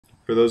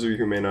For those of you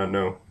who may not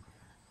know,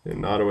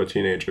 an Ottawa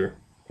teenager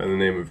by the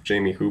name of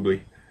Jamie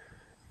Hubley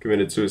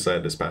committed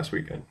suicide this past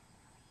weekend.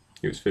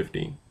 He was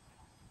 15,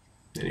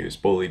 and he was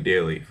bullied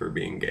daily for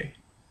being gay.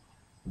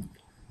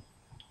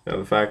 Now,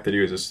 the fact that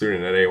he was a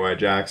student at A.Y.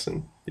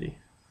 Jackson, the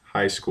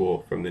high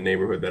school from the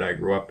neighborhood that I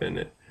grew up in,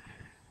 it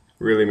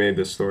really made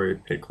this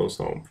story hit close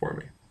to home for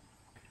me.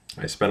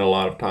 I spent a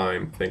lot of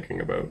time thinking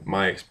about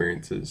my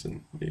experiences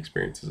and the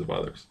experiences of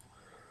others.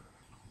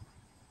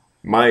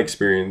 My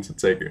experience at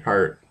Sacred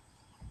Heart,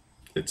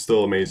 it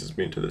still amazes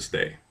me to this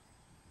day.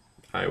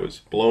 I was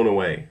blown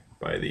away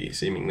by the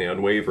seemingly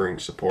unwavering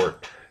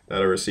support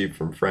that I received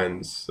from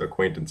friends,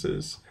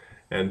 acquaintances,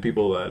 and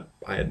people that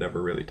I had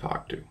never really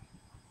talked to.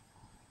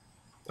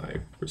 I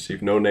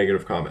received no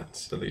negative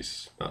comments, at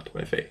least not to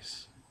my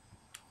face.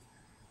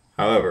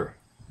 However,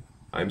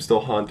 I'm still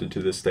haunted to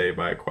this day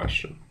by a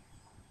question.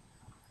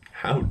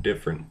 How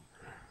different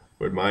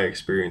would my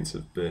experience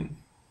have been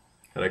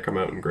had I come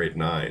out in grade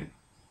 9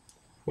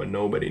 when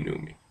nobody knew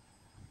me?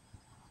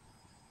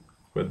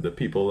 Would the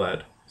people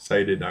that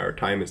cited our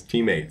time as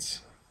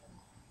teammates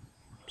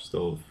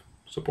still have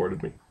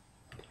supported me?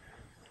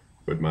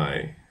 Would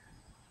my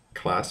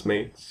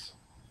classmates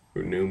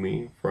who knew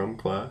me from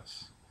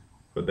class,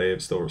 would they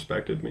have still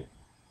respected me?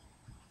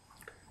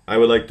 I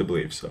would like to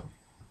believe so,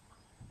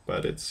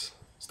 but it's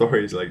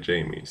stories like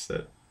Jamie's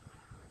that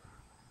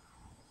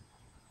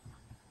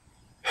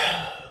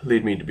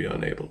lead me to be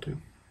unable to.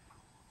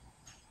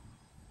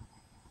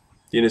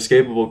 The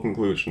inescapable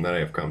conclusion that I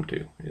have come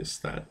to is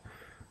that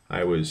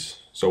I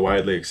was so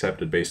widely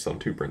accepted based on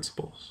two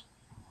principles.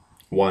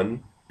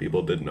 One,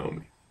 people did know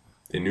me.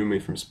 They knew me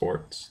from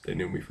sports, they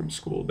knew me from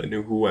school, they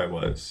knew who I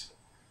was.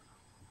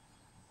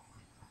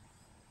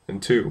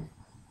 And two,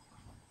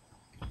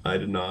 I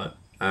did not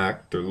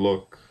act or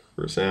look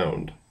or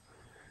sound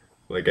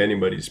like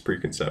anybody's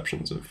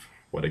preconceptions of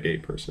what a gay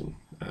person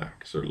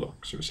acts or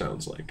looks or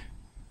sounds like.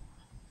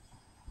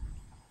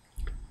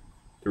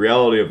 The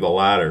reality of the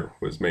latter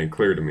was made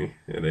clear to me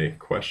in a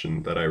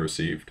question that I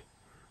received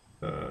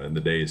in the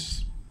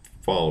days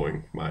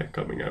following my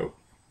coming out.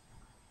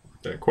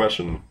 That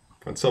question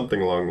on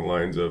something along the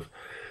lines of,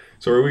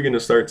 so are we going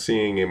to start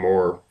seeing a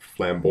more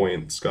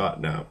flamboyant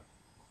Scott now?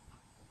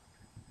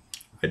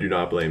 I do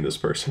not blame this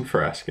person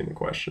for asking the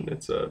question.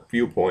 It's a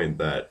viewpoint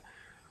that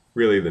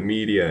really the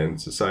media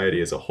and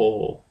society as a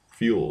whole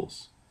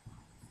fuels.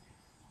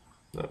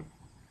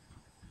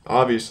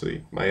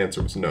 Obviously, my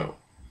answer was no.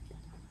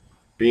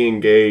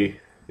 Being gay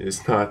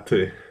is not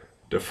the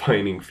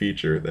defining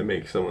feature that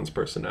makes someone's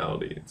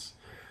personality. It's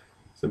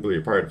simply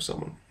a part of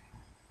someone,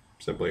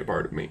 simply a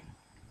part of me.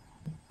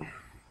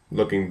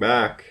 Looking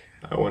back,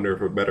 I wonder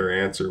if a better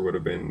answer would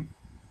have been,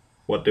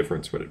 what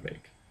difference would it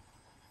make?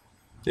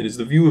 It is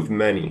the view of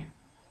many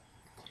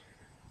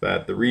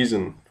that the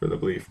reason for the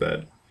belief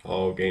that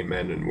all gay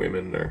men and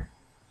women are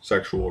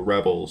sexual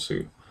rebels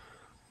who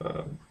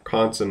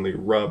constantly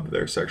rub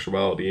their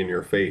sexuality in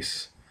your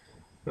face.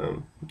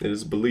 It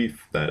is a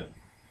belief that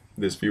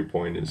this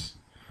viewpoint is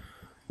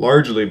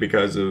largely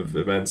because of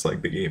events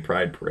like the Gay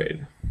Pride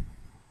Parade.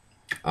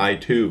 I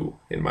too,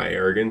 in my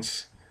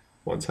arrogance,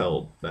 once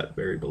held that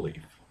very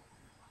belief.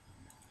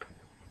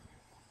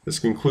 This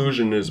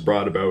conclusion is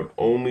brought about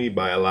only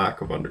by a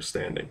lack of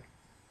understanding.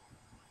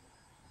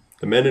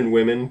 The men and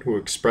women who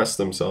express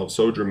themselves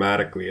so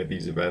dramatically at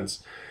these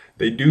events,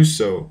 they do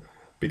so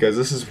because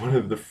this is one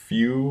of the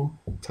few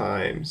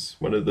times,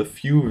 one of the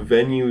few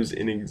venues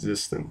in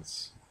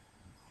existence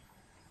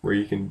where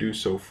you can do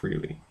so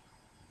freely,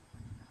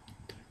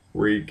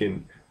 where you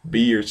can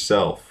be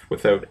yourself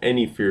without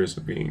any fears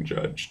of being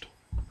judged,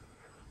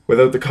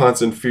 without the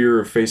constant fear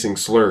of facing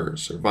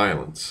slurs or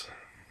violence.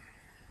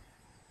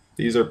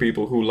 These are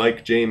people who,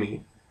 like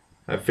Jamie,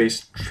 have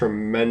faced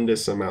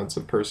tremendous amounts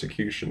of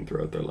persecution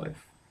throughout their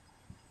life.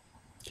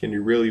 Can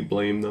you really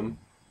blame them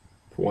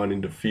for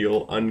wanting to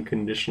feel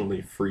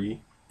unconditionally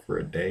free for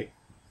a day?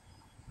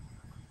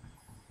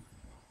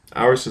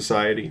 Our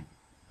society,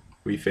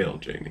 we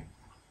failed Jamie.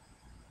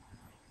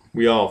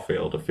 We all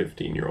failed a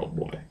 15-year-old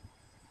boy.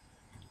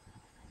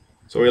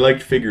 So he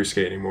liked figure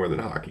skating more than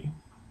hockey.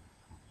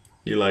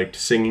 He liked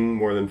singing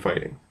more than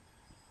fighting.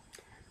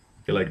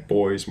 He liked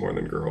boys more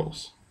than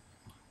girls.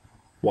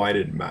 Why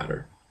did it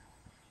matter?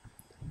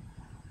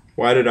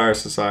 Why did our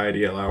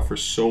society allow for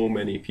so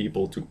many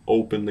people to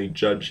openly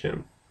judge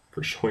him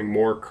for showing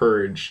more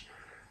courage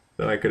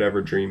than I could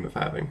ever dream of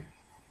having?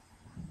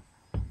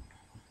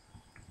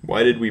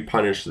 Why did we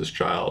punish this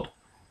child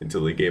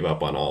until he gave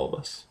up on all of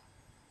us?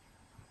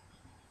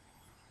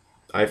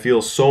 I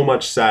feel so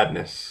much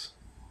sadness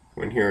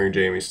when hearing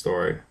Jamie's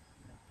story.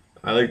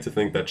 I like to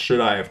think that should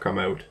I have come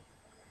out,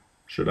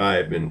 should I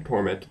have been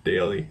tormented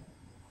daily,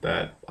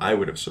 that I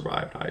would have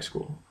survived high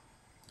school.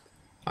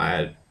 I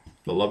had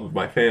the love of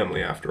my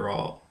family after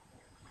all.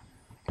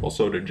 Well,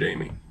 so did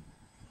Jamie.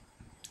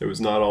 It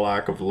was not a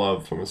lack of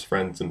love from his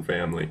friends and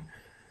family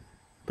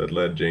that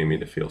led Jamie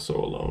to feel so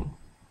alone.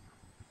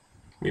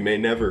 We may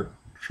never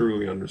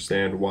truly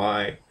understand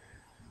why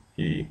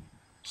he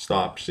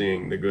stopped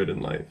seeing the good in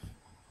life.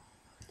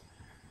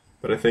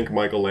 but I think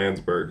Michael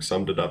Landsberg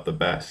summed it up the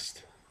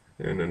best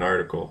in an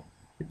article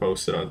he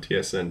posted on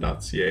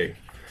tsn.ca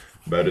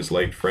about his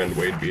late friend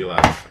Wade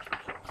Belak.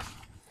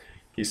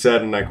 He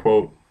said, and I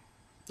quote,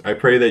 "I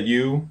pray that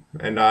you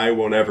and I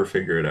won't ever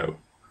figure it out.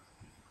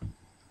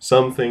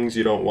 Some things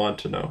you don't want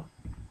to know,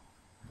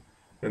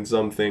 and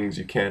some things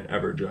you can't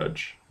ever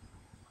judge."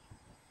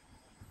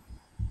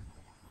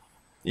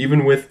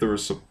 Even with the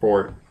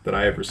support that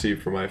I have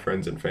received from my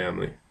friends and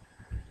family,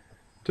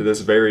 to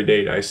this very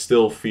date, I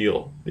still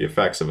feel the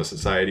effects of a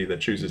society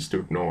that chooses to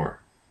ignore.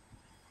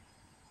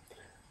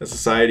 A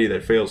society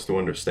that fails to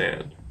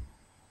understand.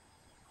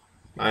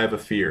 I have a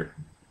fear.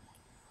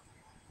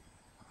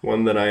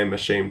 One that I am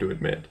ashamed to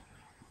admit.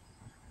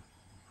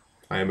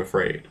 I am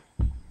afraid.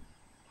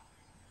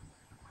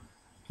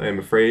 I am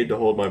afraid to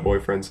hold my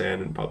boyfriend's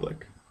hand in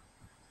public.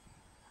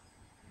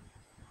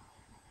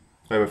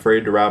 I am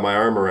afraid to wrap my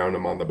arm around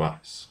him on the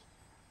bus.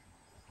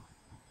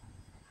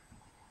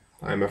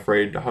 I am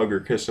afraid to hug or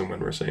kiss him when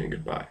we're saying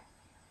goodbye.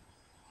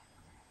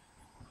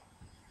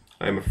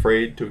 I am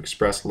afraid to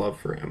express love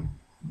for him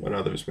when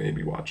others may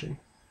be watching.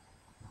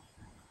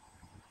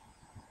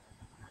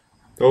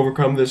 To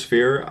overcome this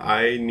fear,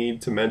 I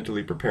need to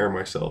mentally prepare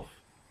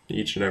myself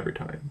each and every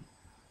time.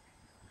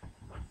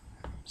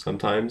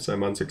 Sometimes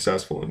I'm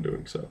unsuccessful in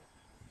doing so.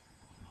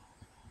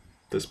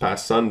 This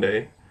past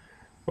Sunday,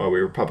 while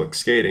we were public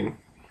skating,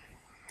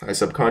 I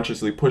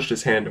subconsciously pushed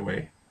his hand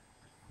away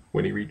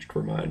when he reached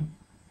for mine.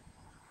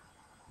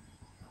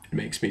 It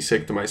makes me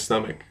sick to my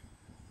stomach,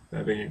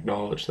 having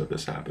acknowledged that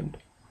this happened.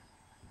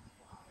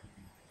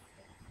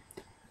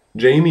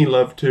 Jamie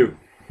loved too.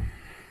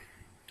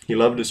 He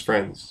loved his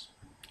friends.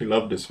 He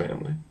loved his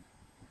family.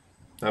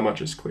 That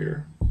much is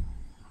clear.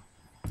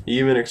 He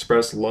even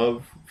expressed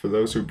love for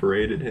those who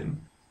berated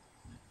him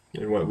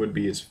in what would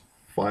be his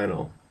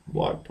final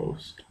blog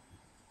post.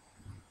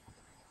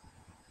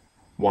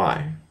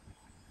 Why?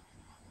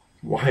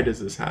 Why does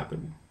this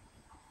happen?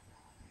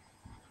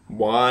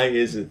 Why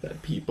is it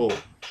that people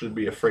should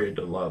be afraid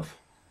to love?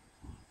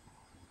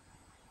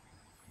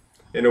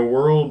 In a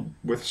world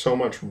with so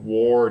much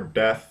war,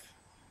 death,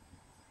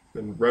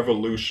 and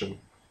revolution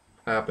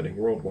happening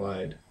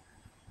worldwide,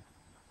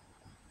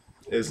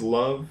 is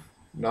love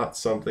not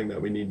something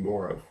that we need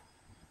more of?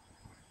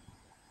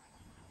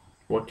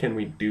 What can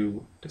we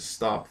do to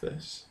stop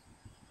this?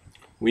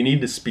 We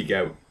need to speak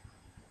out.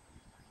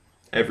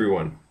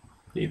 Everyone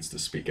needs to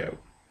speak out.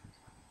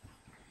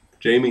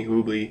 Jamie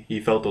Hubley, he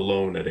felt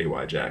alone at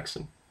AY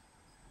Jackson.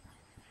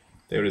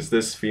 It was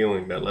this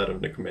feeling that led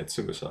him to commit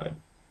suicide.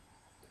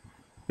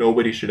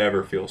 Nobody should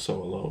ever feel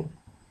so alone.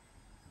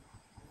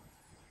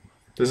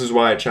 This is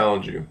why I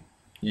challenge you,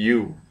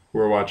 you who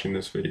are watching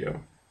this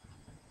video.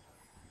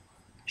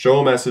 Show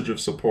a message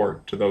of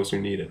support to those who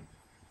need it.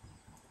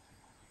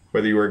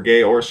 Whether you are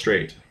gay or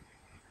straight,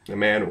 a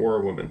man or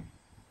a woman,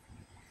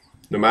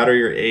 no matter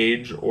your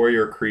age or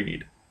your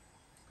creed.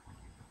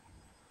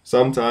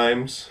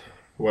 Sometimes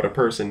what a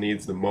person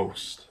needs the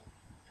most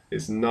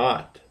is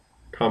not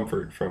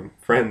comfort from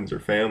friends or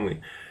family,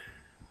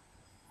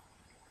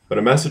 but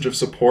a message of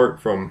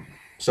support from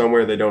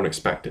somewhere they don't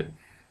expect it,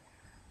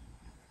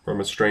 from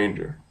a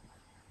stranger.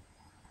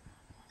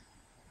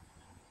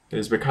 It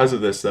is because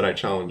of this that I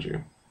challenge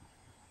you.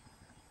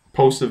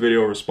 Post a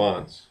video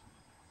response.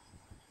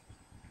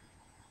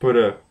 Put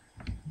a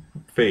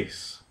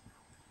face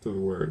to the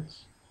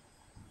words.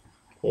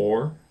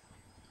 Or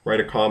write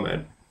a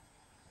comment.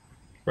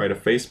 Write a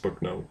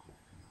Facebook note.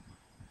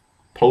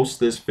 Post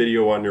this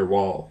video on your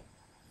wall.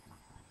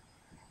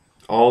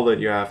 All that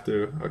you have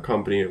to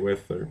accompany it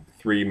with are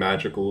 3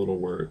 magical little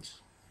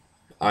words.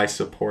 I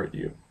support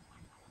you.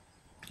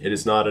 It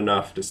is not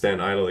enough to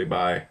stand idly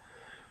by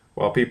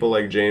while people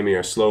like Jamie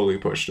are slowly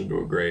pushed into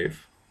a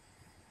grave.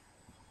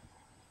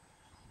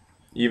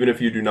 Even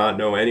if you do not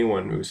know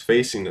anyone who's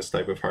facing this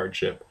type of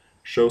hardship,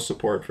 show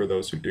support for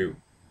those who do.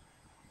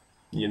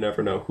 You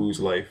never know whose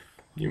life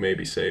you may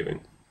be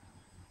saving.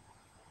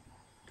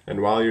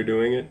 And while you're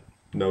doing it,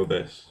 know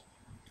this: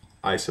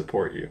 I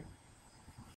support you.